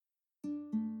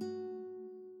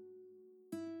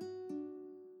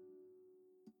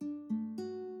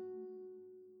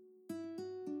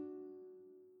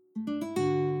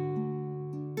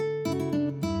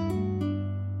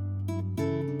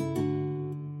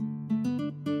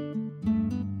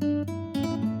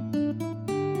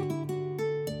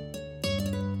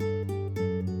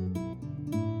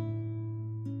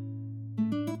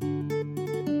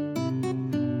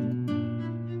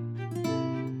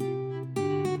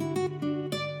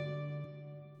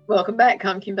Welcome back.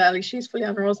 I'm Kim Bailey. She's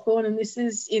Fuliana Osborne, and this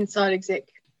is Inside Exec.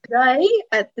 Today,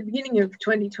 at the beginning of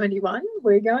 2021,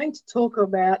 we're going to talk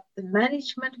about the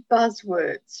management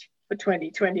buzzwords for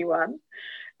 2021.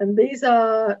 And these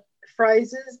are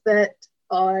phrases that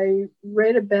I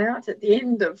read about at the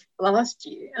end of last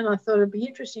year, and I thought it'd be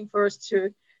interesting for us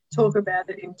to talk about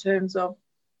it in terms of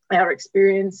our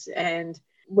experience and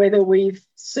whether we've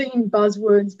seen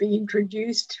buzzwords be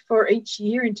introduced for each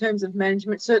year in terms of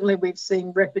management. Certainly we've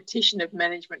seen repetition of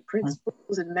management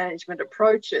principles and management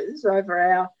approaches over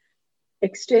our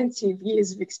extensive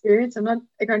years of experience. I'm not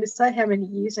going to say how many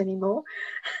years anymore.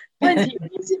 Plenty of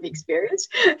years of experience.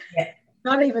 Yeah.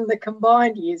 Not even the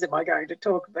combined years am I going to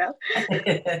talk about.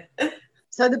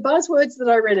 So the buzzwords that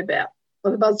I read about, or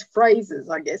the buzz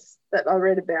phrases, I guess, that I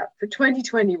read about for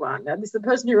 2021. Now, the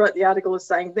person who wrote the article is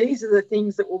saying these are the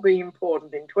things that will be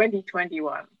important in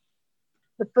 2021.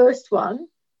 The first one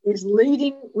is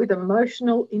leading with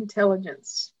emotional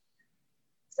intelligence.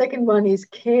 Second one is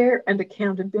care and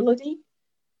accountability.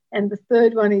 And the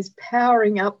third one is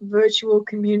powering up virtual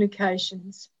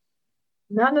communications.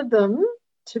 None of them,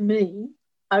 to me,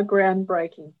 are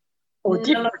groundbreaking or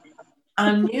different.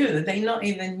 I'm new. They're not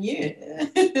even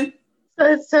new.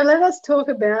 So let us talk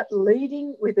about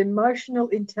leading with emotional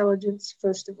intelligence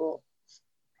first of all.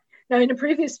 Now, in a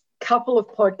previous couple of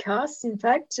podcasts, in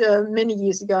fact, many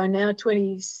years ago now,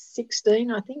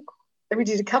 2016, I think, we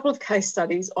did a couple of case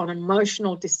studies on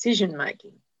emotional decision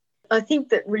making. I think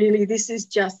that really this is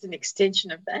just an extension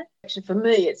of that. Actually, for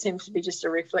me, it seems to be just a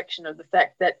reflection of the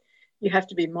fact that you have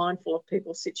to be mindful of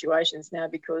people's situations now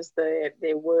because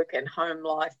their work and home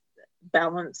life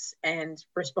balance and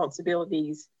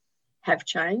responsibilities have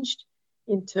changed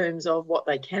in terms of what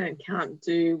they can and can't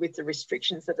do with the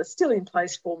restrictions that are still in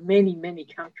place for many, many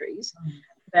countries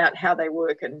about how they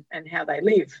work and how they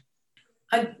live.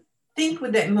 I think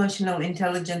with the emotional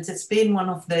intelligence, it's been one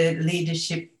of the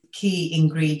leadership key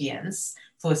ingredients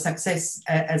for success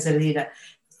as a leader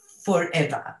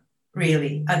forever,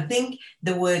 really. I think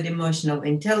the word emotional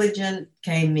intelligence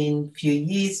came in a few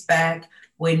years back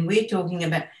when we're talking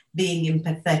about being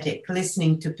empathetic,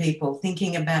 listening to people,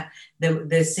 thinking about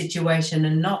the situation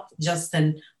and not just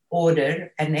an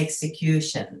order and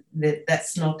execution.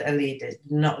 That's not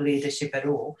not leadership at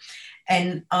all.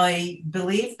 And I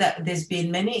believe that there's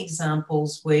been many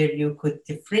examples where you could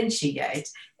differentiate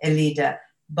a leader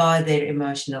by their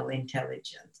emotional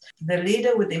intelligence. The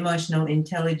leader with emotional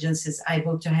intelligence is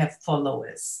able to have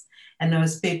followers. And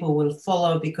those people will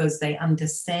follow because they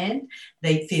understand,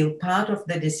 they feel part of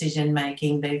the decision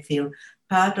making, they feel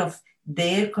part of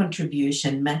their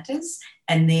contribution matters,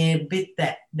 and their bit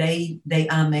that they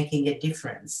are making a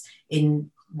difference in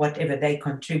whatever they're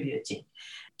contributing.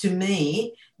 To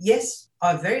me, yes,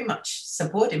 I very much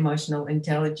support emotional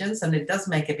intelligence, and it does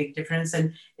make a big difference,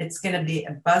 and it's going to be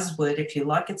a buzzword if you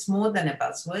like. It's more than a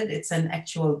buzzword. It's an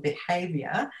actual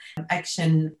behavior,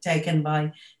 action taken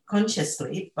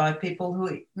consciously by people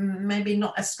who maybe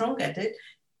not as strong at it,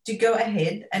 to go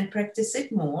ahead and practice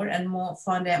it more and more,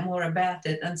 find out more about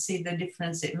it and see the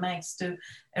difference it makes to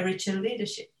a richer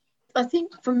leadership. I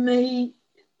think for me,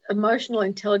 emotional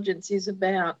intelligence is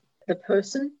about the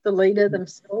person, the leader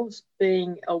themselves,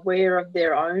 being aware of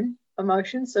their own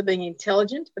emotions, so being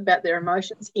intelligent about their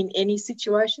emotions in any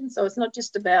situation. So it's not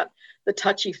just about the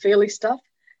touchy-feely stuff,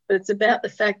 but it's about the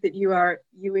fact that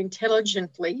you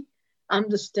intelligently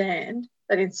understand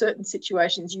that in certain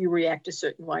situations you react a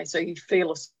certain way. So you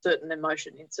feel a certain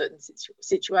emotion in certain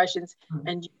situations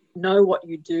and you know what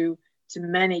you do to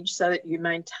manage so that you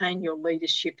maintain your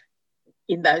leadership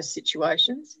in those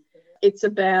situations. It's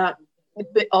about,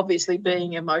 obviously,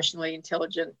 being emotionally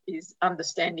intelligent is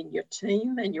understanding your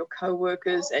team and your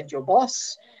co-workers and your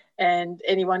boss and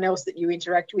anyone else that you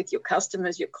interact with, your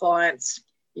customers, your clients,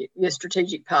 your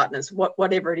strategic partners,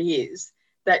 whatever it is,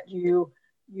 that you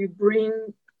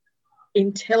bring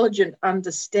intelligent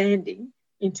understanding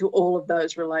into all of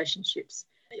those relationships.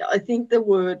 I think the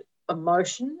word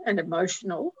emotion and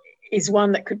emotional is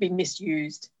one that could be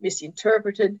misused,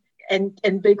 misinterpreted,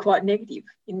 and be quite negative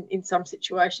in some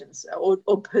situations,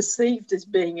 or perceived as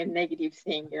being a negative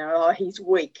thing. He's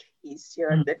weak.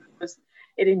 Because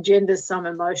it engenders some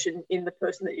emotion in the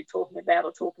person that you're talking about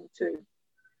or talking to.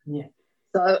 Yeah.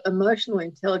 So emotional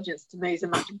intelligence to me is a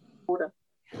much broader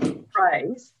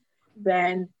phrase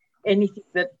than anything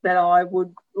that I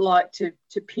would like to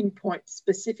pinpoint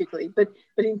specifically. But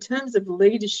in terms of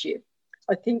leadership,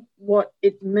 I think what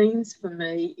it means for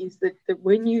me is that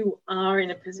when you are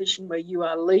in a position where you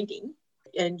are leading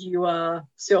and you are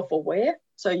self-aware,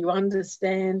 so you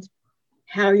understand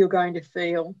how you're going to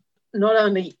feel, not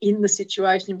only in the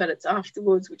situation, but it's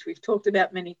afterwards, which we've talked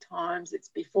about many times. It's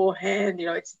beforehand,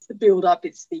 it's the build-up,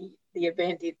 it's the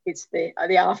event, it's the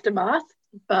aftermath,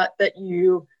 but that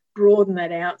you broaden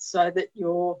that out so that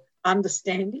your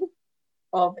understanding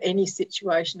of any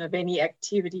situation, of any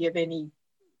activity, of any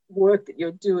work that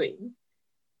you're doing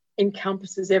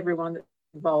encompasses everyone that's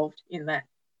involved in that.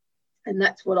 And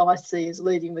that's what I see as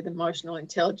leading with emotional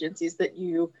intelligence, is that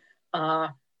you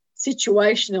are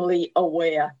situationally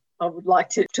aware. I would like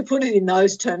to put it in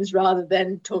those terms rather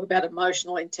than talk about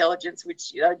emotional intelligence,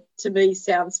 which, to me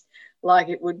sounds like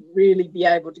it would really be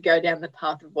able to go down the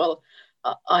path of, well,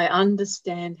 I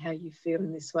understand how you feel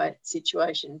in this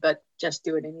situation, but just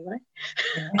do it anyway.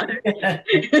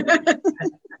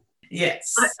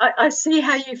 Yes. I see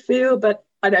how you feel, but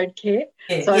I don't care.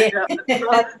 Yeah. So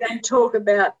rather than talk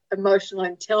about emotional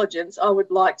intelligence, I would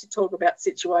like to talk about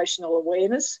situational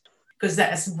awareness. Because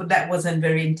that wasn't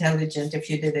very intelligent if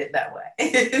you did it that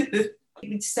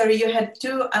way. Sorry, you had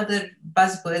two other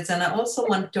buzzwords, and I also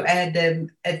want to add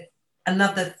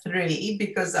another three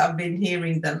because I've been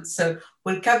hearing them. So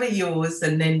we'll cover yours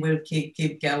and then we'll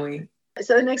keep going.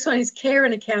 So the next one is care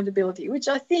and accountability, which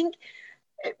I think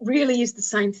it really is the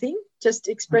same thing, just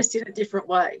expressed in a different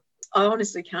way. I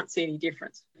honestly can't see any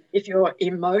difference. If you're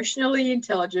emotionally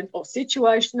intelligent or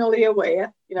situationally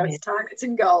aware, it's targets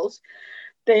and goals,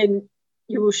 then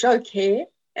you will show care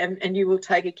and you will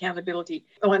take accountability.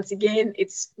 Once again,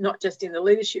 it's not just in the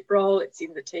leadership role, it's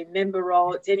in the team member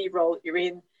role, it's any role that you're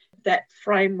in. That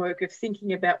framework of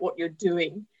thinking about what you're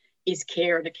doing is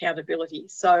care and accountability.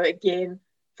 So again,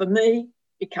 for me,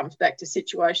 it comes back to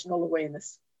situational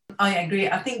awareness. I agree.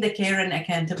 I think the care and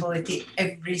accountability,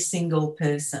 every single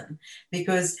person,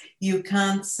 because you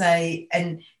can't say,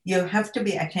 and you have to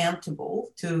be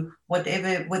accountable to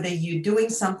whatever, whether you're doing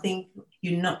something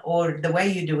you're not, or the way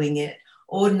you're doing it,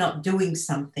 or not doing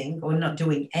something, or not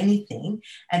doing anything,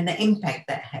 and the impact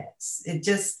that has.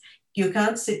 You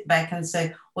can't sit back and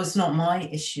say, well, it's not my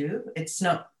issue. It's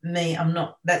not me.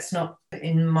 That's not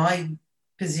in my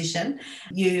position.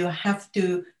 You have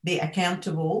to be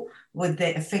accountable with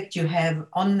the effect you have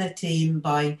on the team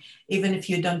by, even if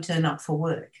you don't turn up for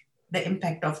work. The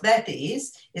impact of that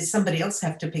is somebody else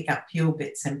have to pick up your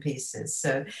bits and pieces.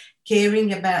 So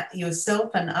caring about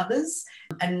yourself and others,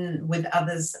 and with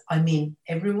others, I mean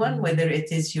everyone, whether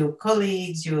it is your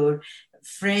colleagues, your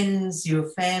friends, your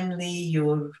family,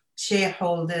 your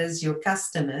shareholders, your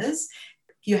customers,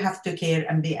 you have to care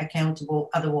and be accountable.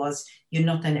 Otherwise, you're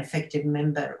not an effective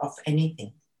member of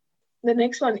anything. The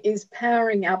next one is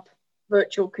powering up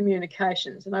virtual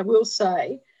communications. And I will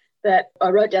say that I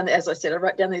wrote down these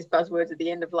buzzwords at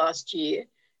the end of last year.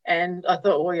 And I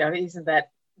thought, well, isn't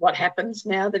that what happens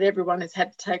now that everyone has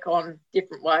had to take on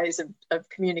different ways of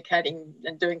communicating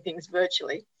and doing things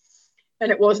virtually?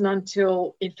 And it wasn't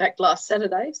until, in fact, last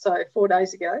Saturday, so 4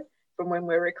 days ago from when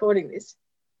we're recording this,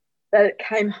 that it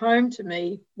came home to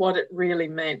me what it really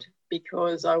meant,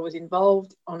 because I was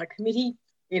involved on a committee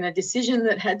in a decision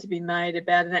that had to be made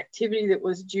about an activity that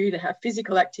was due to have,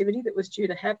 physical activity that was due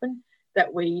to happen,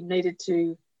 that we needed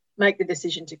to make the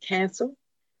decision to cancel.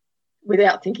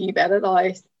 Without thinking about it,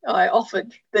 I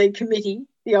offered the committee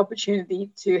the opportunity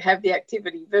to have the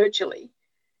activity virtually.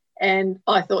 And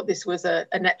I thought this was a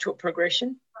natural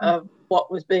progression of what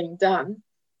was being done.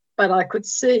 But I could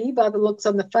see by the looks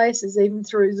on the faces, even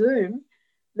through Zoom,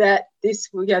 that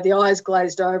the eyes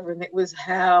glazed over, and it was,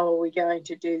 how are we going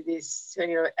to do this?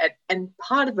 And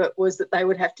part of it was that they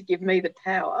would have to give me the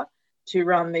power to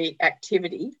run the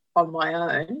activity on my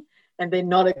own, and they're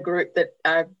not a group that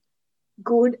are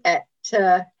good at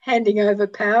handing over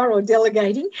power or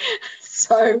delegating.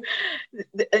 So,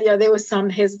 there was some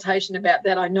hesitation about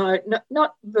that. I know,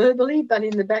 not verbally, but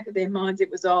in the back of their minds, it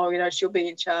was, she'll be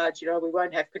in charge, we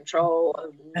won't have control.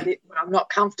 I'm not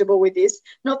comfortable with this.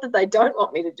 Not that they don't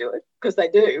want me to do it, because they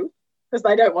do, because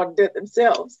they don't want to do it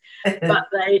themselves, but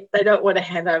they don't want to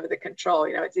hand over the control.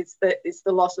 It's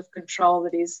the loss of control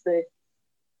that is the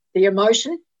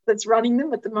emotion that's running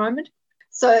them at the moment.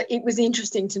 So it was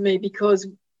interesting to me, because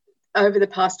over the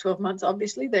past 12 months,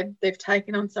 obviously, they've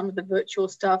taken on some of the virtual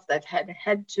stuff. They've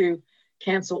had to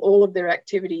cancel all of their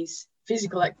activities,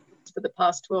 physical activities, for the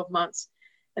past 12 months.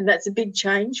 And that's a big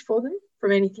change for them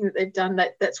from anything that they've done.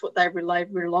 That's what they rely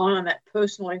on, that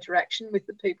personal interaction with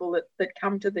the people that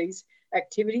come to these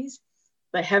activities.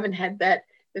 They haven't had that.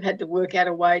 They've had to work out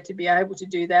a way to be able to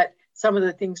do that. Some of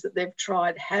the things that they've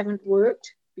tried haven't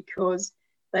worked because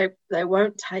they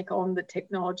won't take on the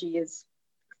technology as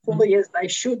fully as they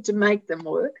should to make them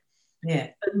work.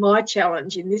 Yeah. But my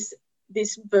challenge in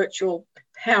this virtual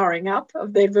powering up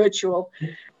of their virtual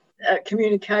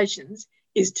communications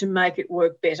is to make it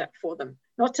work better for them.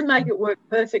 Not to make it work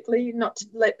perfectly, not to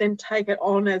let them take it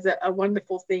on as a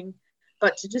wonderful thing,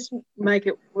 but to just make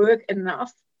it work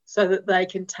enough so that they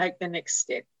can take the next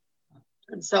step.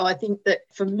 And so I think that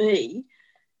for me,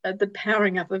 the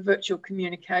powering up of virtual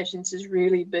communications has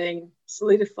really been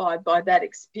solidified by that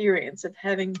experience of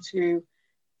having to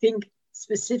think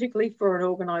specifically for an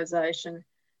organisation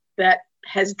that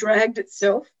has dragged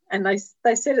itself, and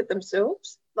they said it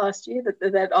themselves last year,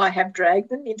 that I have dragged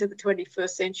them into the 21st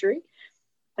century,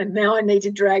 and now I need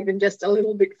to drag them just a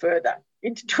little bit further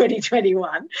into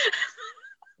 2021.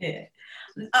 Yeah.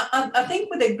 I think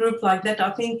with a group like that,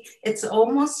 I think it's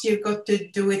almost you've got to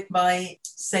do it by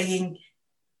saying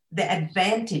the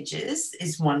advantages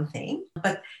is one thing,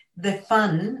 but the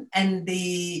fun and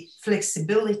the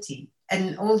flexibility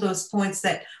and all those points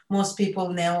that most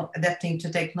people now adapting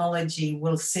to technology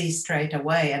will see straight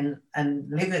away and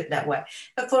live it that way.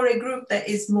 But for a group that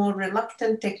is more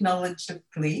reluctant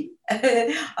technologically,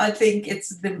 I think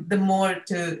it's the more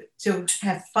to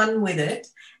have fun with it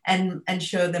and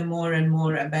show them more and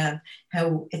more about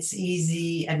how it's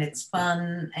easy and it's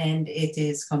fun and it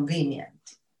is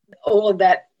convenient. All of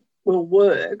that will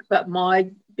work, but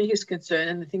my biggest concern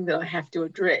and the thing that I have to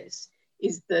address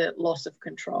is the loss of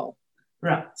control.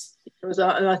 Right. Because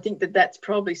I think that that's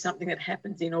probably something that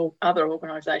happens in all other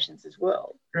organisations as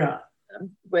well. Right.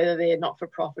 Whether they're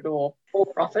not-for-profit or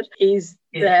for-profit, is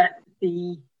that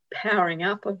the powering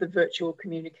up of the virtual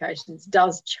communications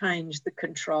does change the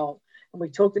control. And we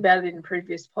talked about it in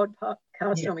previous podcasts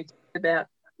when we talked about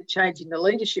the change in the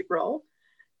leadership role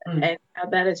and how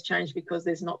that has changed because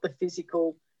there's not the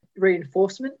physical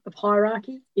reinforcement of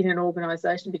hierarchy in an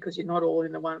organisation because you're not all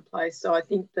in the one place. So I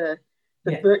think the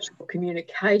virtual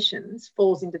communications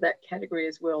falls into that category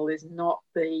as well. There's not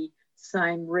the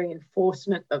same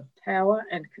reinforcement of power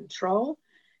and control.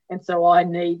 And so I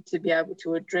need to be able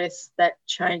to address that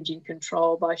change in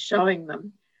control by showing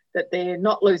them that they're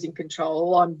not losing control.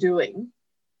 All I'm doing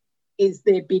is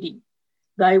their bidding.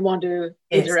 They want to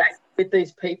interact with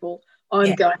these people.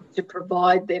 I'm going to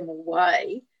provide them a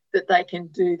way that they can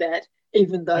do that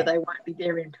even though they won't be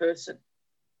there in person.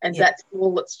 And that's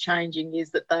all that's changing,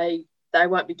 is that they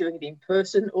won't be doing it in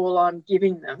person. All I'm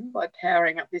giving them by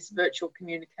powering up this virtual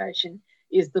communication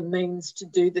is the means to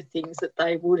do the things that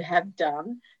they would have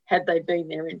done had they been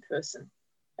there in person.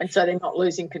 And so they're not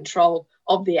losing control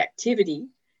of the activity.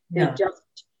 They're just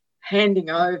handing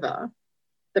over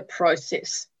the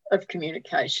process of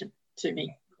communication to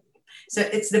me. So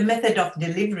it's the method of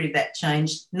delivery that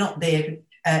changed, not their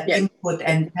input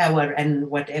and power and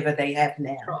whatever they have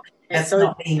now. Right. That's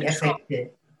not being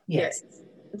affected. Yes.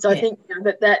 So I think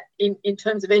that in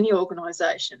terms of any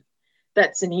organisation,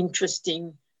 that's an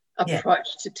interesting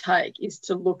approach to take, is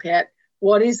to look at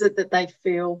what is it that they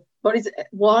feel,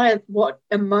 what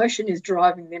emotion is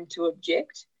driving them to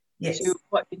object to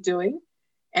what you're doing,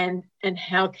 and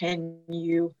how can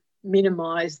you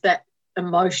minimise that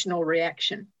emotional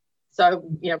reaction. So,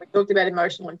 we talked about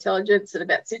emotional intelligence and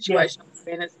about situational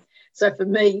awareness. So for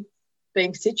me,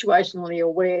 being situationally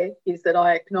aware is that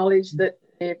I acknowledge that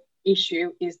their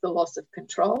issue is the loss of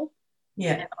control.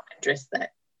 And I address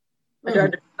that.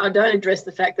 I don't address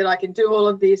the fact that I can do all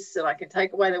of this and I can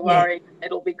take away the worry.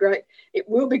 It'll be great. It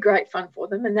will be great fun for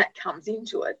them, and that comes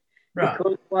into it. Right.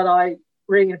 Because what I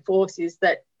reinforce is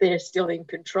that they're still in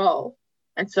control,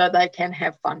 and so they can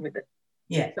have fun with it.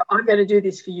 So I'm going to do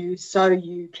this for you so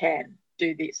you can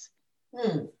do this.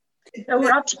 So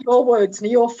we're up to your words,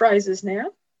 your phrases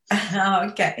now.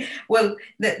 Okay. Well,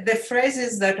 the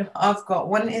phrases that I've got,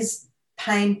 one is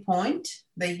pain point.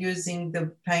 They're using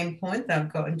the pain point. I'll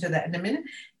go into that in a minute.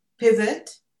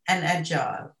 Pivot and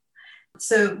agile.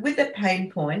 So with the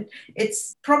pain point,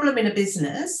 it's problem in a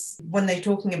business. When they're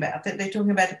talking about it, they're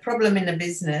talking about a problem in a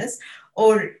business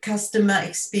or customer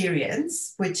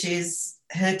experience, which is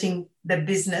hurting the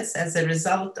business as a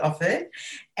result of it.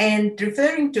 And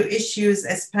referring to issues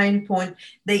as pain point,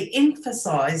 they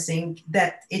emphasizing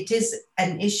that it is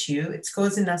an issue, it's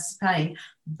causing us pain,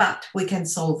 but we can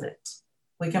solve it.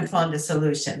 We can find a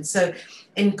solution. So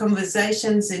in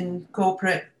conversations in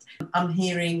corporate, I'm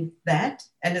hearing that,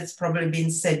 and it's probably been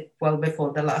said well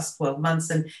before the last 12 months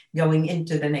and going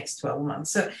into the next 12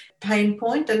 months. So pain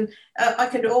point, and I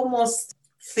could almost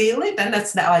feel it, and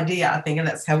that's the idea, I think, and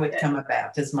that's how it come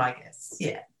about, is my guess.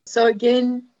 So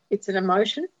again, it's an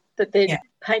emotion that they're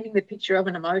painting the picture of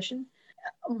an emotion.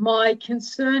 My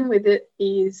concern with it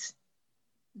is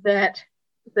that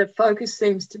the focus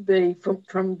seems to be,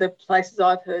 from the places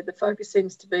I've heard, the focus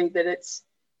seems to be that it's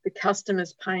the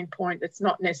customer's pain point. It's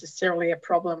not necessarily a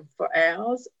problem for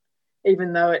ours.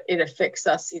 even though it affects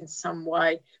us in some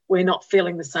way. We're not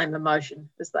feeling the same emotion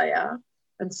as they are.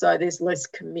 And so there's less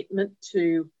commitment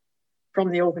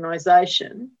from the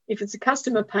organisation. If it's a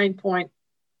customer pain point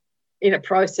in a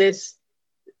process,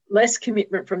 less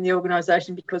commitment from the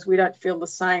organisation because we don't feel the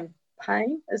same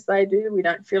pain as they do. We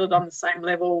don't feel it on the same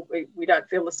level. We don't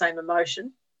feel the same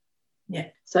emotion. Yeah.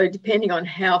 So depending on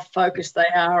how focused they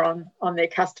are on their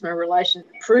customer relation,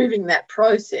 proving that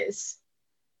process,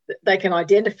 they can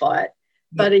identify it.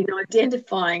 Yeah. But in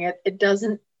identifying it, it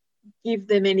doesn't give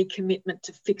them any commitment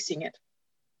to fixing it.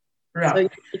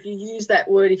 Right. So if you use that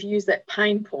word, if you use that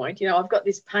pain point, I've got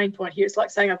this pain point here. It's like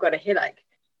saying I've got a headache.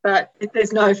 But if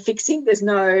there's no fixing, there's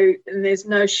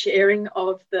no sharing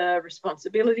of the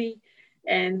responsibility.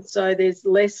 And so there's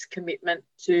less commitment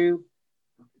to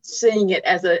seeing it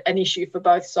as an issue for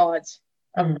both sides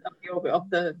of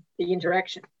the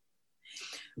interaction.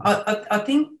 I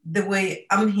think the way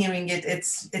I'm hearing it,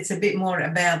 it's a bit more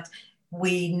about,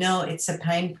 we know it's a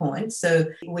pain point, so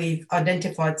we've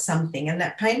identified something, and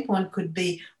that pain point could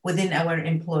be within our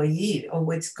employee,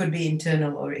 or it could be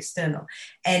internal or external.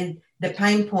 And the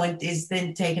pain point is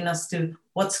then taking us to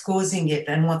what's causing it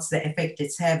and what's the effect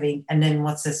it's having, and then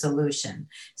what's the solution.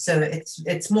 So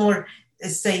it's more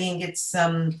saying it's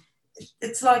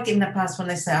like in the past when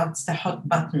they say, oh, it's the hot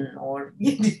button, or,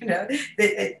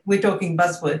 we're talking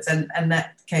buzzwords, and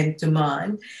that came to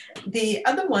mind. The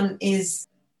other one is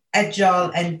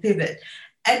agile and pivot.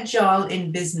 Agile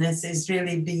in business is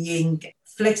really being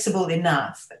flexible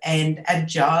enough, and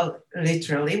agile,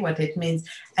 literally what it means,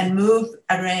 and move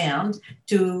around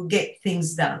to get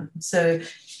things done. So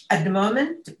at the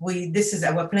moment, this is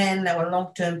our plan, our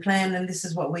long-term plan, and this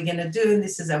is what we're going to do, and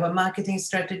this is our marketing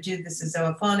strategy, this is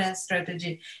our finance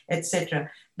strategy,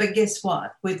 etc. But guess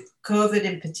what? With COVID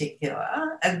in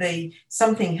particular, and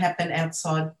something happened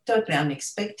outside, totally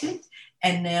unexpected,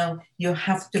 and now you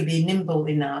have to be nimble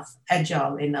enough,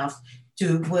 agile enough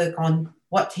to work on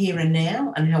what here and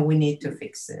now and how we need to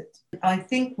fix it. I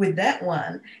think with that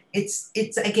one, it's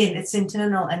again, it's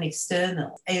internal and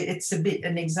external. It's a bit,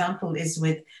 an example is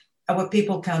with our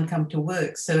people can't come to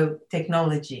work, so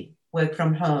technology, work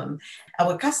from home.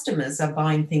 Our customers are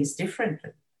buying things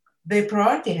differently. Their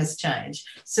priority has changed.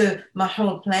 So my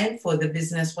whole plan for the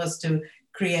business was to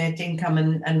create income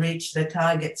and reach the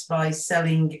targets by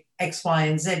selling X, Y,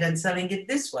 and Z, and selling it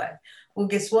this way. Well,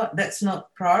 guess what? That's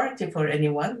not priority for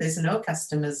anyone. There's no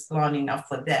customers lining up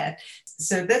for that.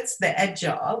 So that's the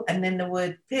agile. And then the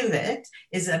word pivot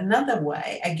is another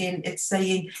way. Again, it's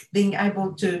saying being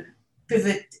able to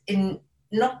pivot in,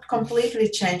 not completely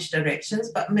change directions,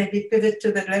 but maybe pivot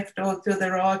to the left or to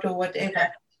the right or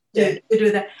whatever to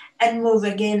do that, and move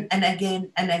again and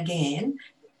again and again.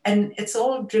 And it's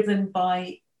all driven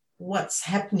by what's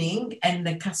happening and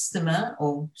the customer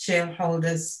or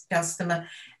shareholders, customer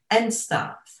and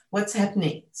staff, what's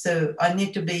happening. So I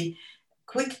need to be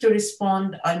quick to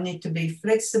respond. I need to be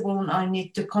flexible, and I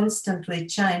need to constantly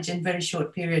change in very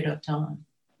short period of time.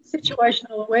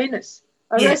 Situational awareness.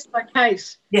 I rest my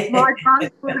case. Yeah. My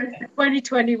buzzword for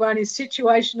 2021 is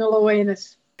situational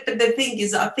awareness. But the thing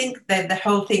is, I think that the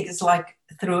whole thing is like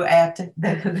throughout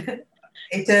the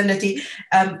eternity,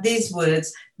 these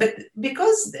words, but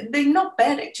because they're not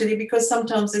bad actually, because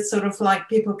sometimes it's sort of like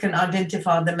people can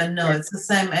identify them and know. It's the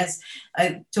same as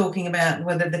talking about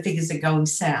whether the figures are going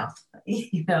south,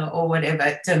 or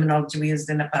whatever terminology we used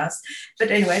in the past.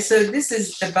 But anyway, so this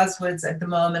is the buzzwords at the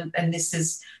moment, and this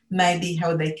is maybe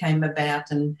how they came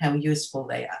about and how useful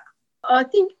they are. I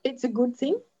think it's a good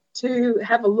thing to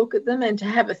have a look at them and to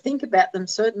have a think about them,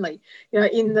 certainly.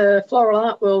 In the floral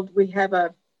art world, we have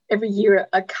every year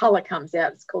a colour comes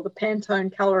out. It's called the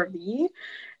Pantone Colour of the Year.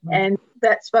 And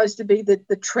that's supposed to be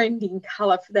the trending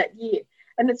colour for that year.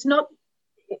 And it's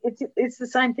the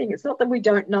same thing. It's not that we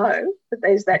don't know that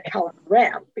there's that colour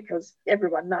around, because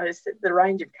everyone knows that the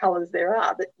range of colours there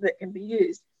are that can be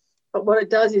used. But what it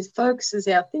does is focuses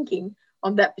our thinking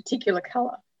on that particular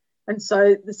colour. And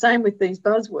so the same with these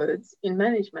buzzwords in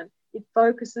management, it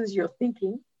focuses your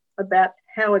thinking about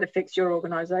how it affects your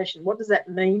organisation. What does that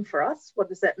mean for us? What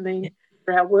does that mean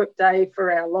for our workday,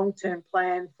 for our long-term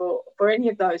plan, for any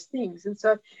of those things? And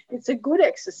so it's a good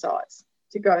exercise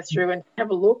to go through and have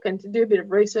a look and to do a bit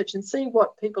of research and see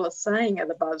what people are saying are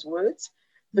the buzzwords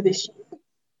for this year,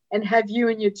 and have you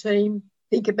and your team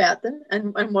think about them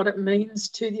and what it means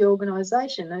to the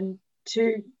organisation, and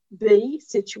to be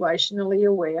situationally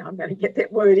aware. I'm going to get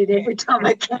that word in every time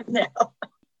I can now.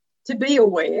 To be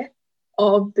aware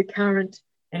of the current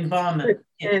environment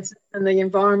and the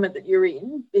environment that you're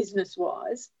in,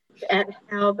 business-wise, and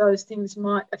how those things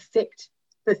might affect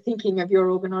the thinking of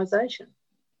your organisation.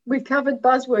 We've covered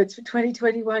buzzwords for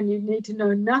 2021. You need to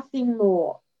know nothing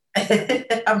more.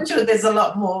 I'm sure there's a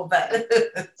lot more,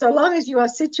 but so long as you are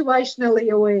situationally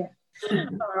aware.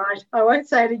 All right, I won't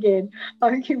say it again.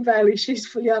 I'm Kim Bailey.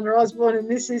 She's Fuliana Osborne, and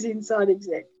this is Inside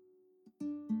Exec.